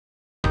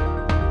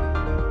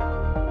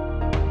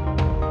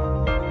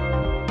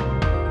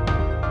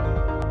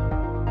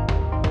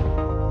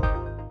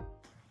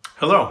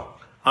Hello,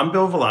 I'm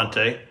Bill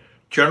Vellante,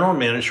 General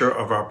Manager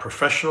of our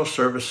Professional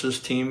Services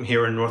team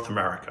here in North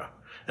America,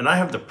 and I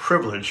have the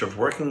privilege of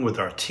working with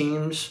our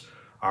teams,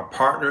 our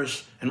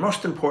partners, and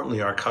most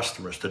importantly, our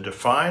customers to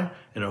define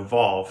and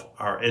evolve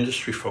our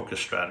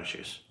industry-focused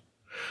strategies.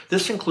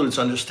 This includes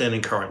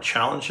understanding current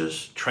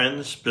challenges,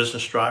 trends,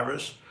 business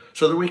drivers,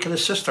 so that we can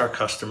assist our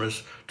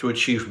customers to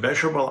achieve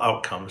measurable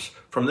outcomes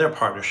from their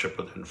partnership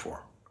with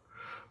Infor.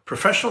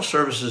 Professional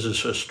services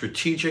is a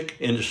strategic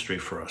industry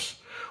for us.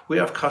 We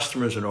have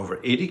customers in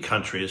over 80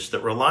 countries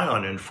that rely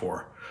on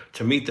Infor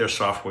to meet their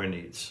software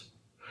needs.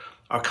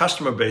 Our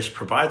customer base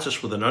provides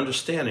us with an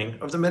understanding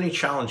of the many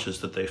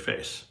challenges that they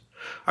face.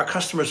 Our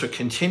customers are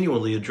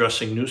continually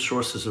addressing new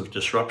sources of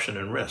disruption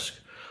and risk.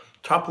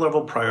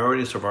 Top-level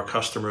priorities of our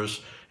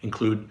customers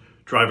include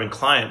driving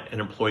client and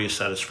employee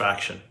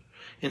satisfaction,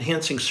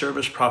 enhancing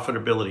service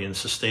profitability, and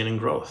sustaining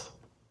growth,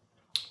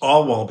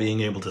 all while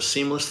being able to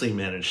seamlessly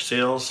manage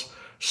sales,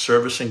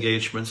 service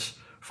engagements,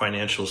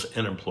 financials,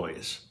 and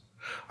employees.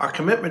 Our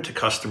commitment to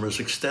customers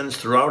extends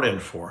throughout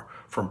Infor,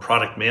 from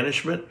product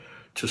management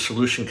to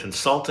solution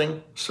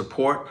consulting,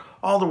 support,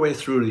 all the way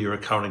through to your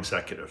account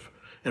executive.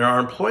 And our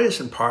employees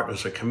and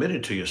partners are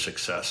committed to your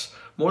success.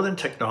 More than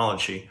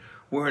technology,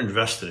 we're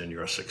invested in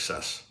your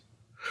success.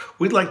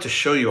 We'd like to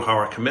show you how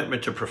our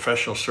commitment to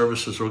professional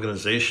services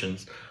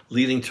organizations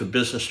leading to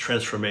business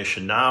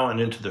transformation now and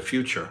into the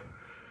future.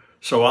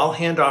 So I'll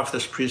hand off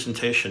this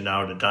presentation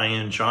now to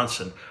Diane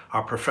Johnson,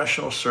 our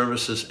professional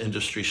services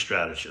industry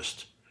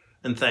strategist.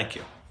 And thank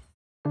you.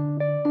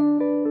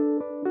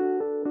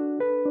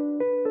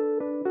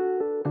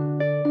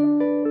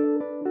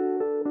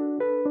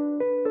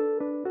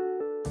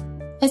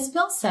 As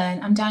Bill said,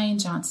 I'm Diane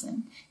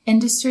Johnson,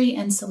 Industry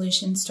and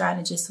Solution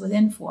Strategist with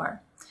Infor.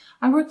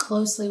 I work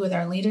closely with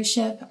our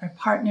leadership, our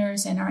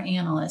partners, and our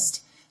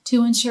analysts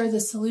to ensure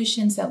the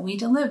solutions that we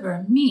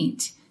deliver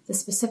meet the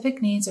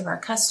specific needs of our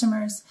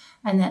customers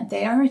and that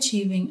they are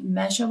achieving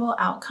measurable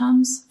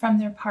outcomes from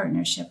their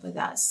partnership with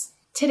us.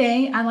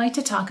 Today, I'd like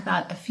to talk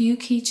about a few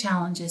key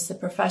challenges the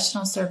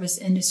professional service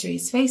industry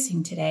is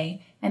facing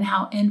today and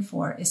how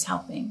Infor is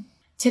helping.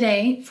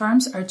 Today,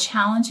 firms are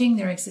challenging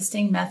their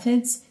existing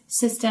methods,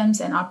 systems,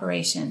 and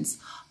operations,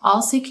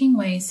 all seeking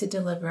ways to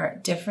deliver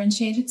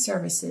differentiated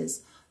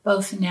services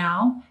both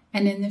now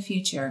and in the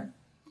future.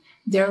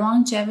 Their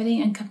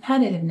longevity and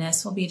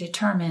competitiveness will be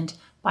determined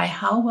by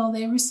how well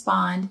they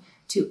respond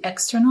to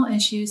external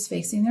issues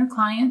facing their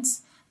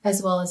clients,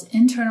 as well as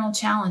internal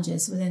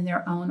challenges within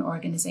their own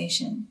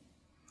organization.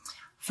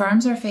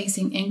 Firms are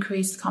facing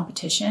increased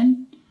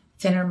competition,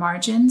 thinner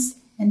margins,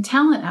 and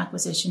talent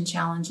acquisition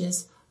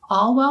challenges,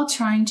 all while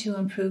trying to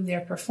improve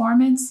their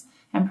performance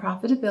and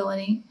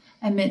profitability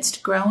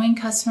amidst growing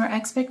customer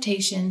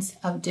expectations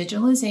of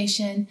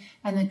digitalization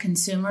and the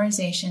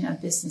consumerization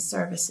of business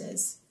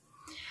services.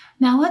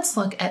 Now let's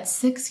look at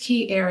 6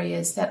 key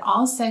areas that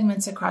all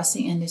segments across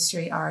the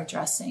industry are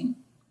addressing.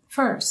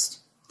 First,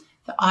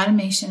 the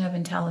automation of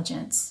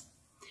intelligence.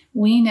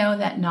 We know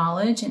that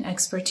knowledge and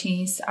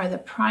expertise are the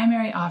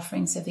primary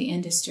offerings of the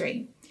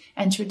industry,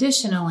 and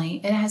traditionally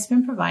it has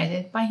been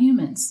provided by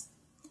humans.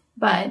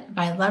 But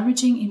by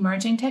leveraging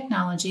emerging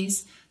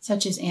technologies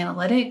such as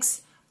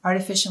analytics,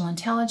 artificial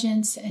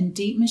intelligence, and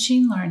deep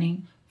machine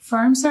learning,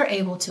 firms are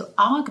able to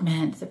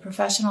augment the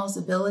professional's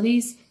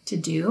abilities to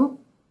do,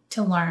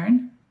 to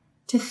learn,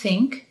 to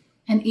think,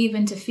 and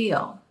even to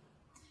feel.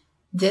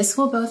 This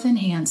will both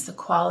enhance the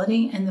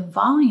quality and the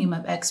volume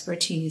of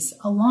expertise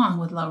along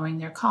with lowering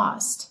their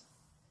cost.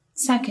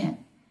 Second,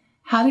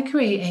 how to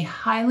create a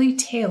highly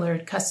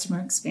tailored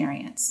customer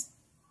experience.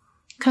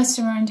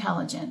 Customer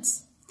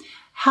intelligence.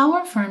 How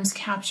are firms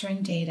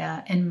capturing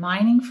data and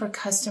mining for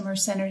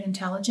customer-centered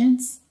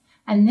intelligence?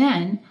 And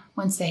then,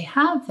 once they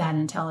have that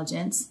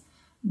intelligence,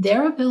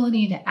 their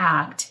ability to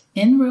act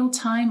in real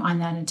time on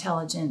that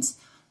intelligence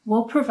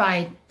will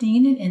provide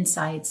needed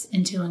insights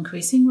into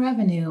increasing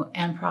revenue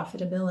and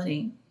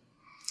profitability.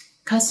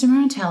 Customer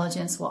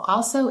intelligence will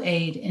also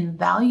aid in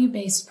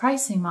value-based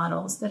pricing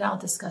models that I'll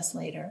discuss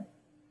later.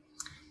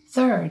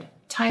 Third,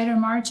 tighter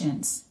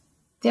margins.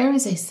 There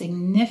is a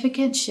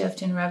significant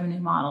shift in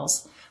revenue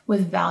models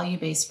with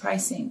value-based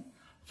pricing.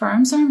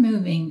 Firms are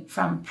moving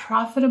from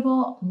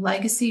profitable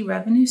legacy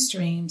revenue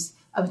streams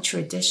of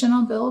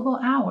traditional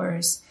billable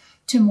hours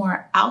to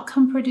more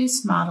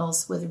outcome-produced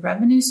models with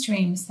revenue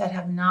streams that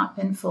have not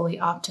been fully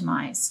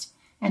optimized.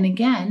 And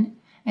again,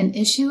 an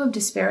issue of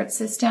disparate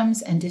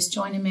systems and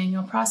disjointed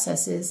manual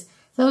processes,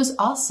 those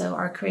also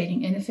are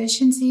creating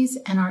inefficiencies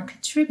and are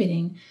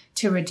contributing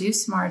to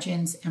reduced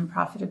margins and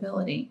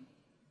profitability.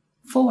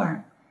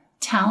 4,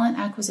 talent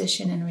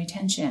acquisition and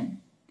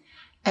retention.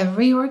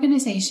 Every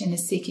organization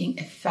is seeking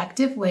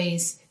effective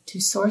ways to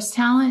source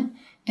talent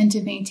and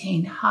to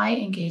maintain high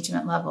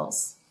engagement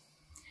levels.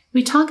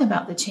 We talk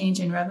about the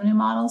change in revenue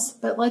models,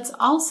 but let's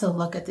also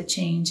look at the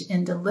change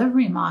in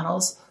delivery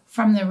models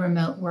from the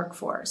remote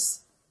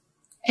workforce.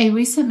 A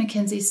recent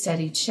McKinsey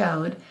study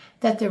showed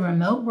that the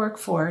remote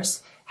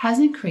workforce has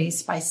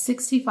increased by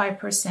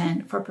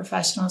 65% for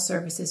professional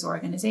services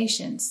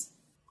organizations.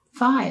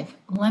 5,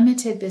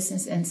 limited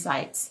business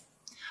insights.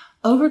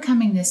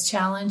 Overcoming this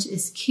challenge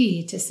is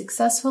key to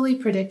successfully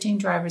predicting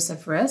drivers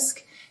of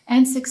risk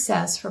and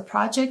success for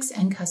projects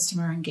and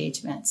customer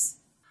engagements.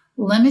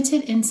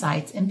 Limited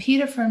insights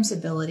impede a firm's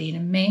ability to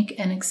make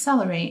and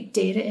accelerate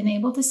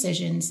data-enabled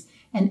decisions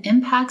and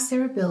impacts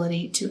their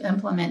ability to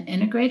implement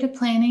integrated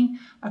planning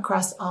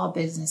across all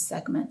business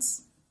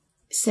segments.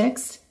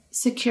 6,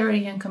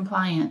 security and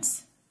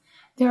compliance.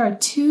 There are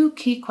 2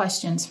 key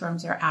questions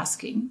firms are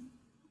asking.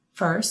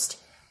 First,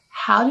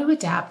 how to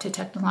adapt to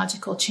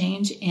technological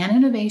change and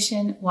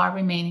innovation while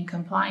remaining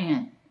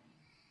compliant.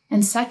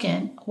 And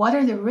second, what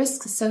are the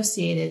risks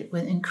associated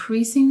with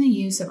increasing the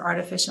use of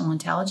artificial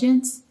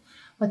intelligence?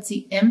 What's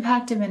the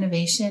impact of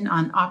innovation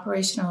on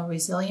operational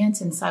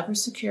resilience and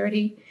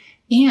cybersecurity,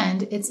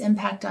 and its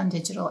impact on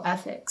digital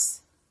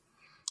ethics?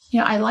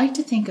 I like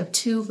to think of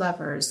 2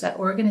 levers that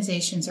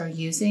organizations are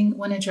using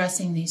when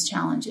addressing these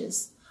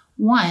challenges.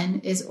 One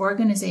is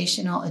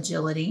organizational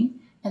agility,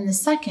 and the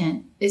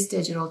second is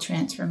digital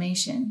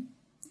transformation.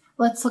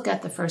 Let's look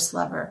at the first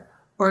lever,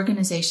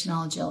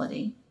 organizational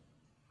agility.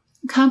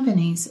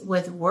 Companies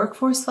with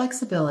workforce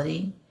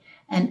flexibility,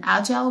 an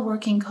agile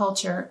working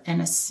culture,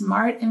 and a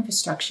smart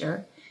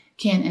infrastructure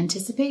can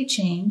anticipate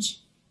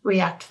change,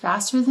 react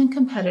faster than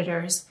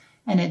competitors,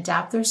 and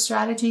adapt their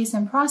strategies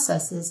and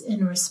processes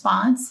in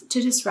response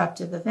to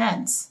disruptive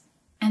events.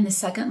 And the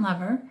second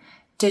lever,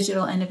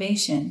 digital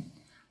innovation.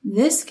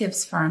 This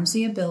gives firms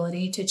the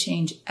ability to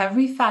change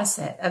every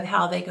facet of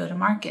how they go to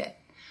market,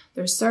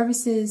 their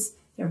services,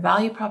 their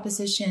value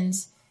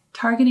propositions,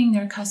 targeting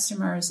their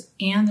customers,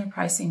 and their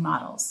pricing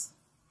models.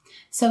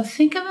 So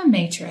think of a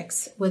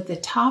matrix with the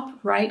top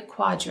right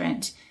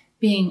quadrant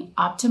being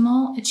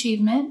optimal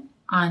achievement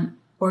on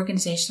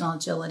organizational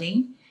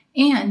agility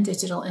and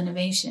digital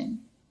innovation.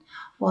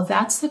 Well,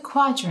 that's the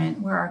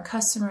quadrant where our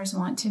customers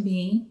want to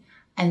be,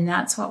 and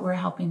that's what we're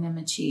helping them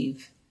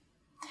achieve.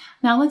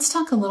 Now let's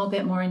talk a little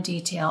bit more in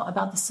detail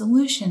about the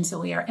solutions that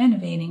we are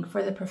innovating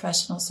for the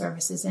professional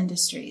services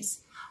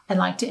industries. I'd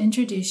like to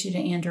introduce you to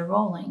Andrew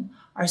Rowling,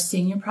 our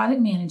Senior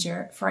Product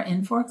Manager for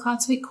Infor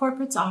Cloud Suite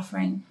Corporate's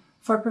offering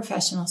for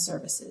professional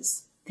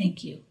services.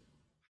 Thank you.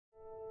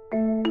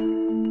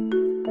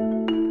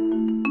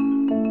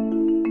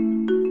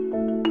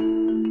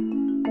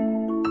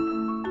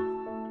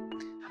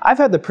 I've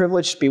had the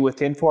privilege to be with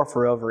Infor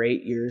for over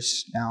 8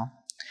 years now.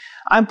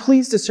 I'm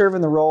pleased to serve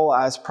in the role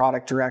as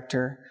Product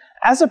Director.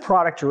 As a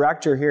Product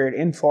Director here at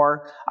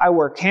Infor, I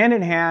work hand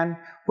in hand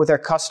with our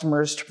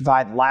customers to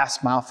provide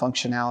last mile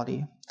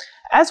functionality.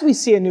 As we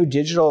see a new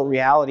digital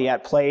reality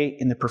at play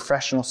in the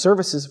professional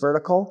services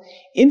vertical,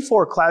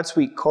 Infor Cloud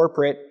Suite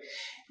Corporate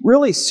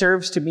really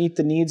serves to meet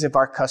the needs of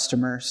our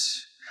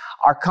customers.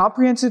 Our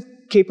comprehensive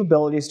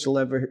capabilities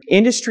deliver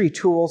industry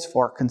tools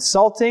for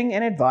consulting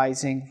and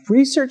advising,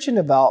 research and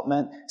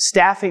development,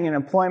 staffing and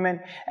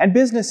employment, and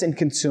business and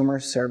consumer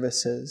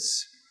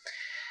services.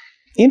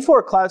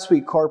 Infor Cloud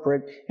Suite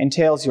Corporate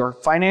entails your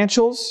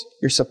financials,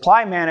 your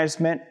supply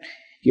management,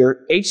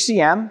 your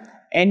HCM,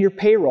 and your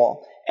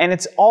payroll, and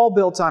it's all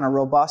built on a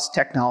robust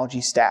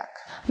technology stack.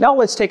 Now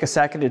let's take a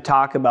second to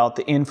talk about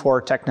the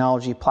Infor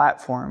technology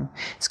platform.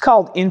 It's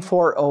called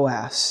Infor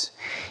OS.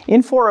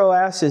 Infor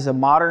OS is a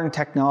modern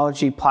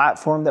technology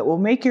platform that will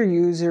make your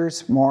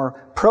users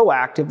more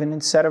proactive and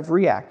instead of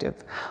reactive.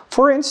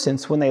 For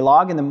instance, when they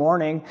log in the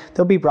morning,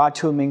 they'll be brought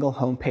to a Mingle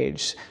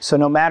homepage. So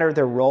no matter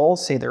their role,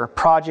 say they're a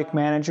project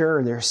manager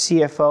or they're a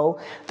CFO,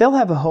 they'll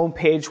have a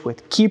homepage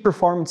with key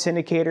performance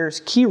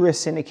indicators, key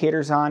risk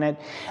indicators on it,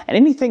 and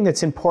anything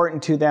that's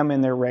important to them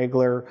in their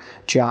regular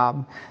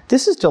job.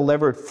 This is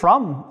delivered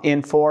from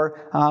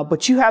Infor,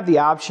 but you have the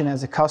option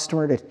as a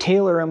customer to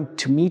tailor them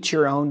to meet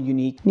your own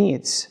unique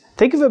needs.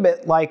 Think of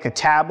it like a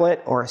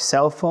tablet or a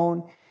cell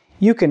phone.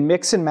 You can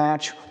mix and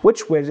match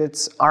which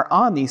widgets are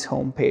on these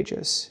home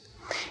pages.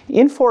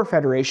 Infor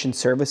Federation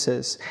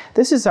Services.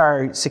 This is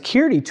our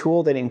security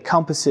tool that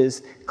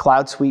encompasses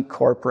Cloud Suite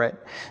Corporate.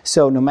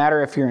 So no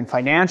matter if you're in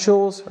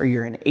financials or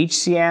you're in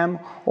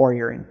HCM or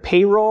you're in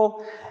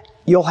payroll,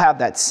 you'll have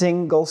that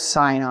single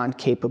sign-on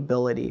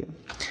capability.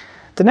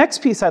 The next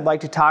piece I'd like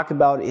to talk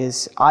about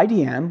is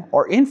IDM,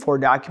 or Infor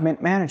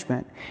Document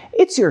Management.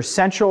 It's your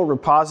central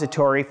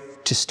repository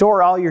to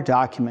store all your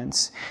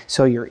documents.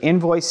 So your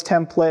invoice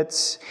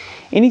templates,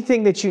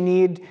 anything that you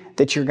need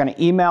that you're going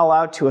to email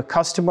out to a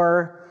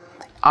customer,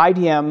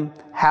 IDM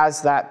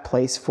has that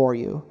place for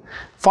you.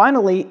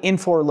 Finally,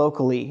 Infor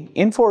Locally.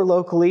 Infor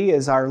Locally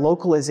is our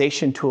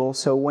localization tool.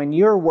 So when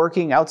you're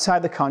working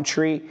outside the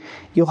country,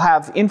 you'll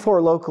have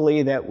Infor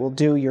Locally that will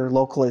do your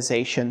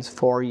localizations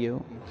for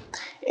you.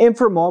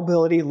 Infor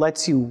Mobility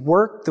lets you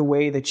work the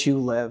way that you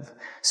live.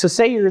 So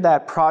say you're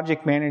that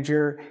project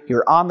manager,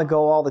 you're on the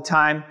go all the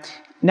time.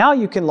 Now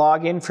you can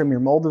log in from your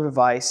mobile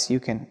device, you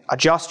can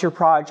adjust your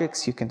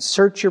projects, you can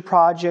search your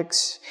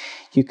projects,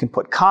 you can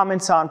put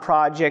comments on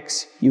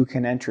projects, you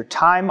can enter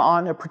time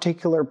on a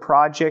particular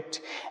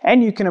project,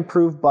 and you can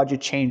approve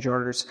budget change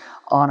orders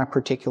on a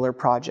particular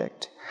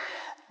project.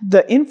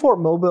 The Infor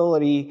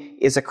mobility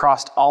is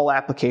across all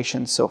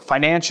applications, so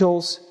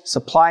financials,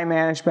 supply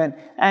management,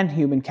 and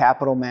human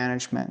capital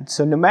management.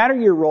 So no matter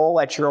your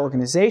role at your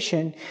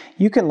organization,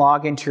 you can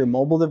log into your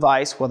mobile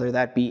device, whether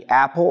that be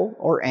Apple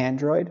or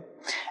Android,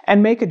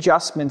 and make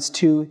adjustments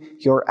to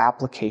your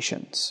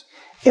applications.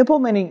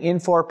 Implementing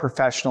Infor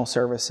professional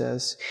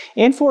services.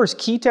 Infor's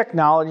key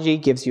technology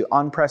gives you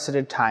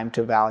unprecedented time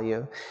to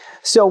value.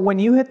 So when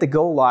you hit the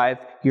go live,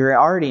 you're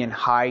already in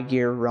high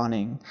gear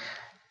running.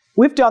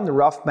 We've done the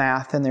rough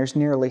math, and there's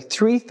nearly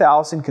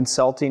 3,000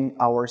 consulting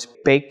hours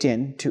baked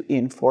into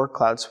Infor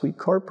Cloud Suite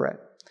Corporate.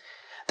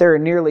 There are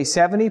nearly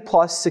 70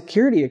 plus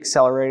security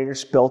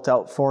accelerators built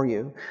out for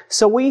you.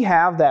 So we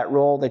have that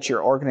role that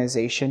your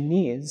organization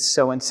needs.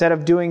 So instead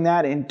of doing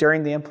that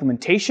during the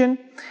implementation,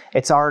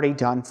 it's already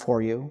done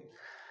for you.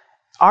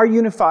 Our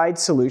unified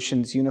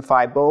solutions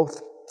unify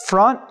both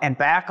front and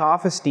back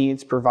office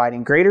needs,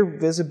 providing greater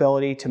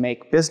visibility to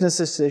make business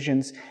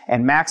decisions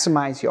and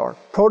maximize your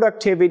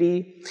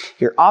productivity,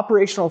 your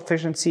operational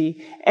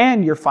efficiency,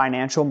 and your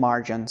financial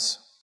margins.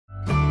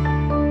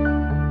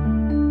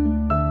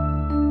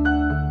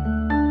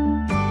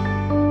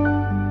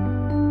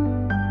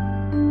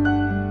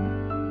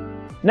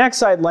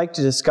 Next, I'd like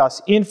to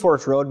discuss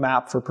Infor's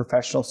roadmap for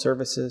professional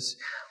services.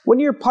 When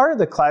you're part of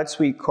the Cloud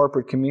Suite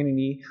corporate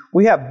community,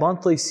 we have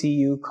monthly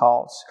CU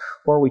calls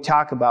where we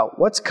talk about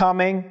what's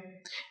coming,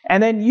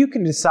 and then you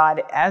can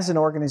decide as an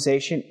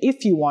organization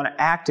if you want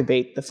to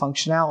activate the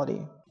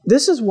functionality.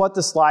 This is what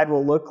the slide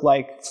will look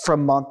like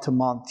from month to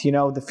month. You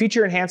know, the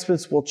feature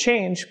enhancements will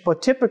change,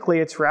 but typically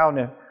it's around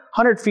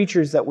 100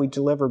 features that we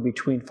deliver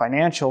between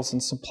financials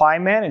and supply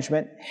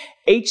management.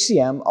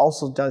 HCM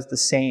also does the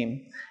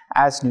same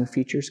as new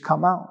features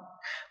come out.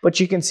 But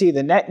you can see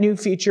the net new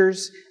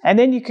features, and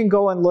then you can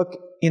go and look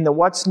in the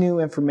what's new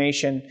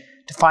information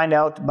to find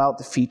out about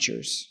the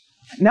features.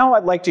 Now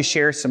I'd like to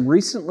share some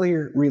recently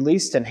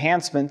released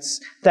enhancements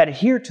that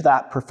adhere to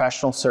that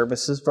professional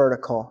services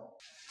vertical.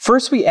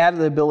 First, we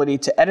added the ability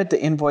to edit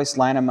the invoice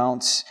line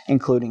amounts,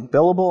 including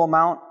billable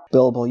amount,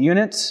 billable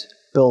units,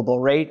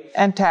 billable rate,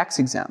 and tax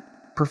exempt.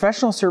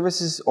 Professional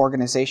services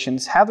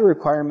organizations have the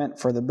requirement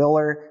for the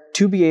biller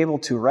to be able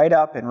to write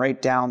up and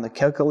write down the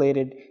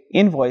calculated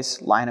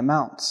invoice line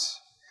amounts.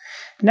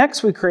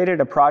 Next, we created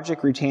a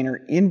project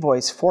retainer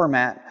invoice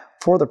format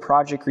for the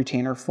project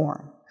retainer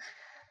form.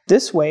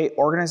 This way,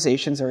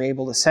 organizations are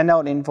able to send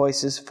out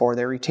invoices for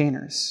their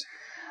retainers.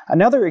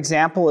 Another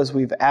example is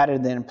we've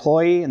added the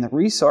employee and the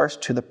resource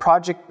to the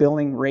project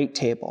billing rate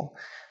table,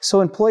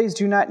 so employees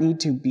do not need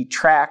to be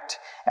tracked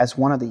as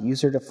one of the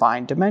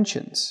user-defined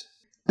dimensions.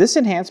 This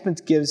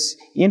enhancement gives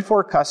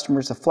Infor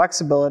customers the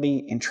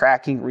flexibility in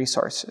tracking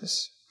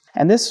resources.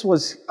 And this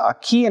was a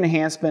key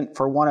enhancement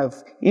for one of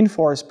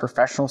Infor's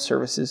professional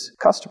services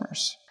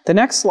customers. The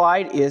next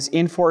slide is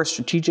Infor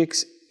Strategic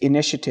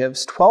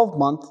Initiatives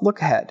 12-month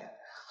look ahead.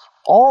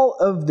 All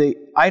of the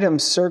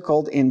items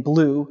circled in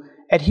blue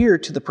adhere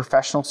to the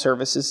professional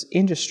services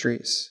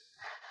industries.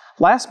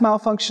 Last mile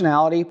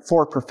functionality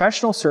for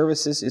professional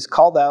services is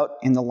called out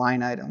in the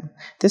line item.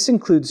 This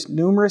includes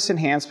numerous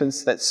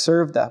enhancements that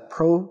serve the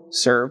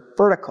pro-serve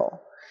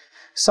vertical.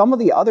 Some of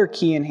the other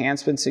key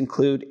enhancements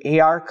include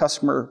AR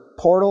customer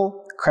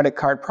portal, credit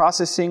card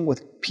processing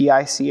with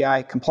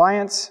PICI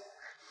compliance,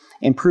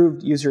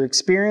 improved user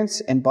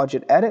experience and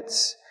budget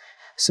edits,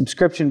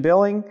 subscription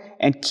billing,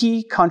 and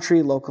key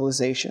country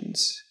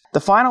localizations. The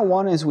final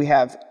one is we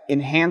have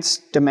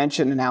enhanced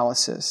dimension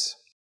analysis.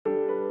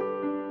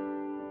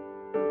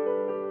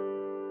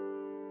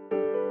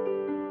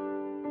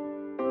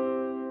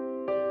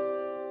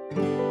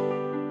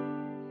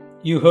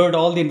 You heard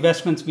all the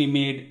investments we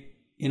made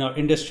in our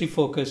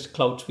industry-focused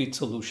Cloud Suite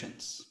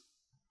solutions.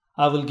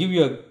 I will give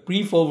you a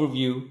brief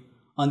overview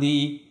on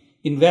the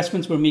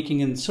investments we're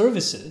making in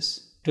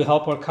services to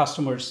help our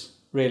customers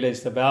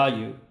realize the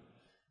value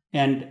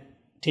and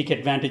take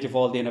advantage of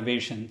all the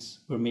innovations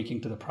we're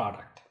making to the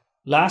product.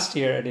 Last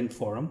year at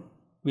Inforum,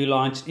 we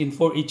launched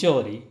Infor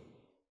Agility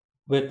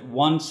with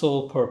one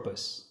sole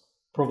purpose: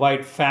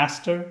 provide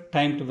faster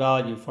time to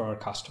value for our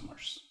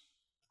customers.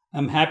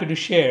 I'm happy to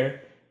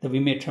share that we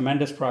made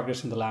tremendous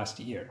progress in the last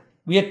year.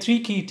 We had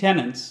three key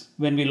tenets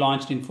when we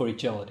launched Infor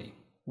Agility.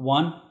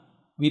 One,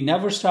 we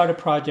never start a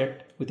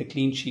project with a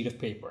clean sheet of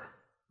paper.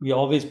 We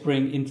always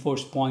bring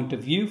Infor's point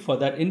of view for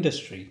that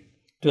industry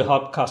to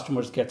help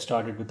customers get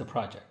started with the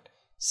project.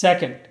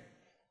 Second,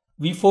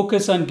 we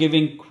focus on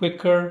giving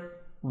quicker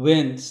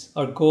wins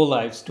or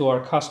go-lives to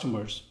our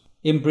customers,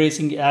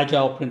 embracing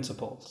agile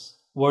principles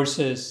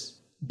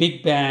versus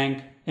big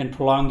bang and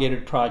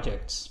prolongated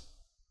projects.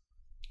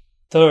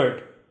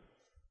 Third,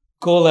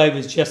 go-live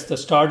is just the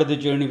start of the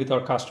journey with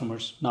our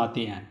customers, not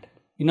the end.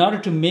 In order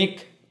to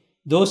make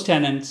those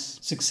tenets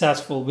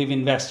successful, we've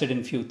invested in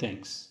a few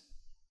things.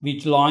 We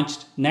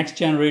launched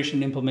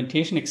next-generation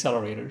implementation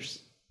accelerators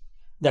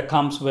that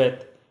comes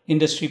with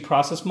industry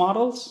process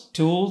models,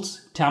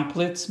 tools,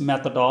 templates,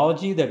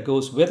 methodology that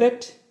goes with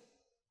it,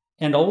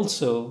 and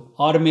also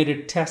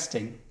automated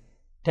testing,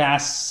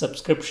 task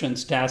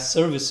subscriptions, task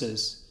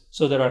services,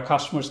 so that our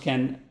customers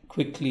can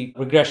quickly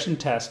regression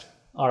test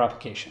our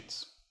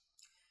applications.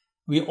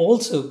 We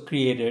also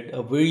created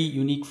a very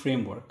unique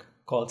framework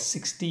called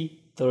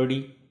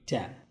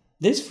 60-30-10.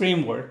 This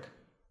framework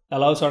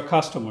allows our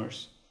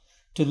customers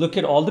to look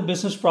at all the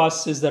business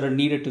processes that are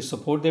needed to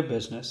support their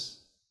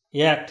business,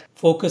 yet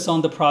focus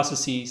on the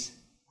processes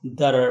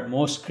that are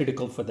most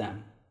critical for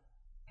them.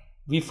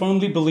 We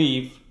firmly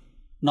believe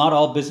not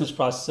all business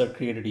processes are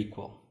created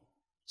equal.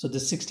 So the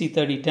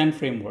 60-30-10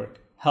 framework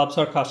helps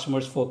our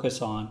customers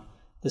focus on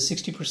the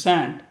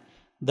 60%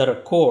 that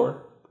are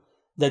core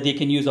that they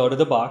can use out of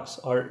the box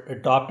or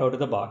adopt out of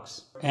the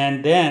box,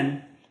 and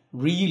then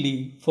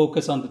really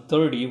focus on the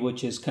 30,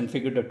 which is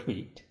configured or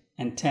tweaked,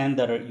 and 10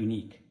 that are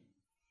unique.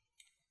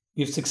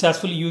 We've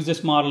successfully used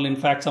this model. In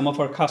fact, some of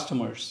our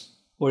customers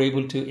were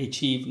able to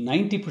achieve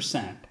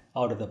 90%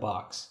 out of the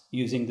box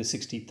using the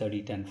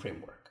 60-30-10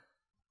 framework.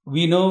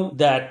 We know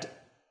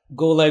that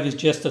Go Live is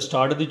just the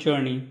start of the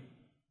journey,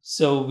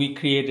 so we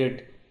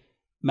created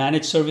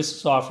managed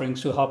services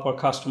offerings to help our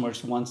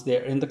customers once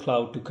they're in the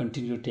cloud to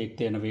continue to take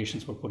the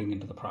innovations we're putting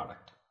into the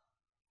product.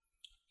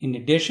 In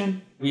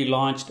addition, we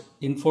launched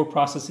Infor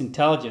Process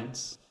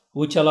Intelligence,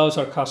 which allows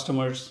our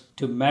customers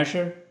to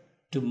measure,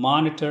 to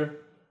monitor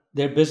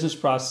their business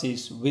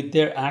processes with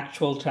their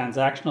actual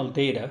transactional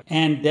data,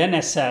 and then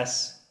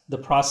assess the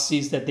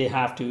processes that they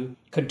have to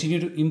continue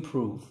to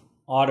improve,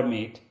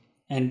 automate,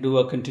 and do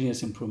a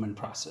continuous improvement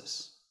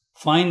process.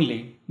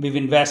 Finally, we've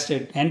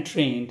invested and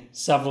trained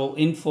several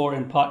Infor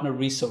and partner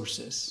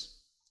resources,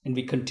 and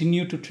we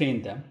continue to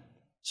train them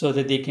so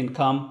that they can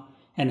come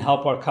and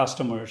help our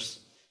customers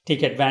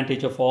take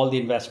advantage of all the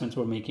investments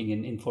we're making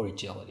in Infor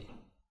Agility.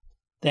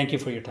 Thank you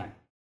for your time.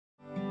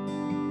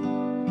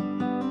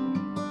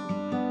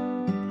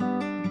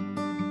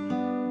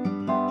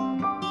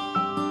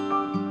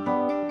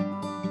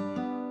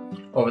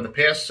 Over the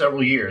past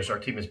several years, our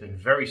team has been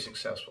very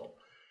successful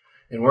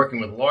in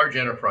working with large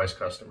enterprise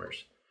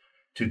customers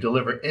to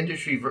deliver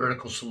industry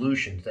vertical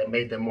solutions that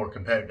made them more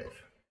competitive.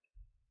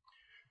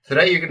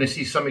 Today, you're going to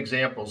see some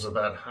examples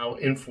about how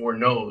Infor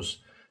knows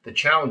the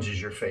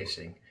challenges you're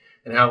facing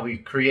and how we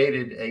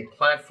created a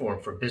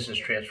platform for business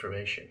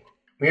transformation.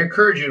 We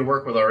encourage you to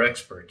work with our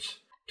experts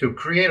to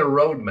create a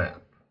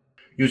roadmap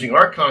using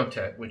our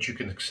content, which you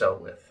can excel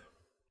with.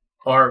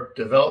 Our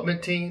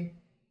development team,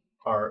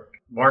 our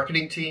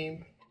marketing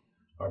team,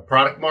 our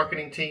product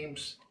marketing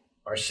teams,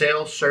 our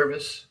sales,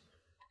 service,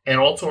 and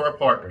also our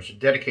partners are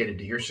dedicated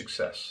to your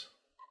success.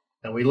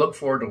 And we look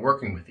forward to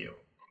working with you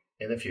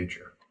in the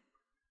future.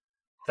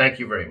 Thank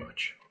you very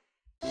much.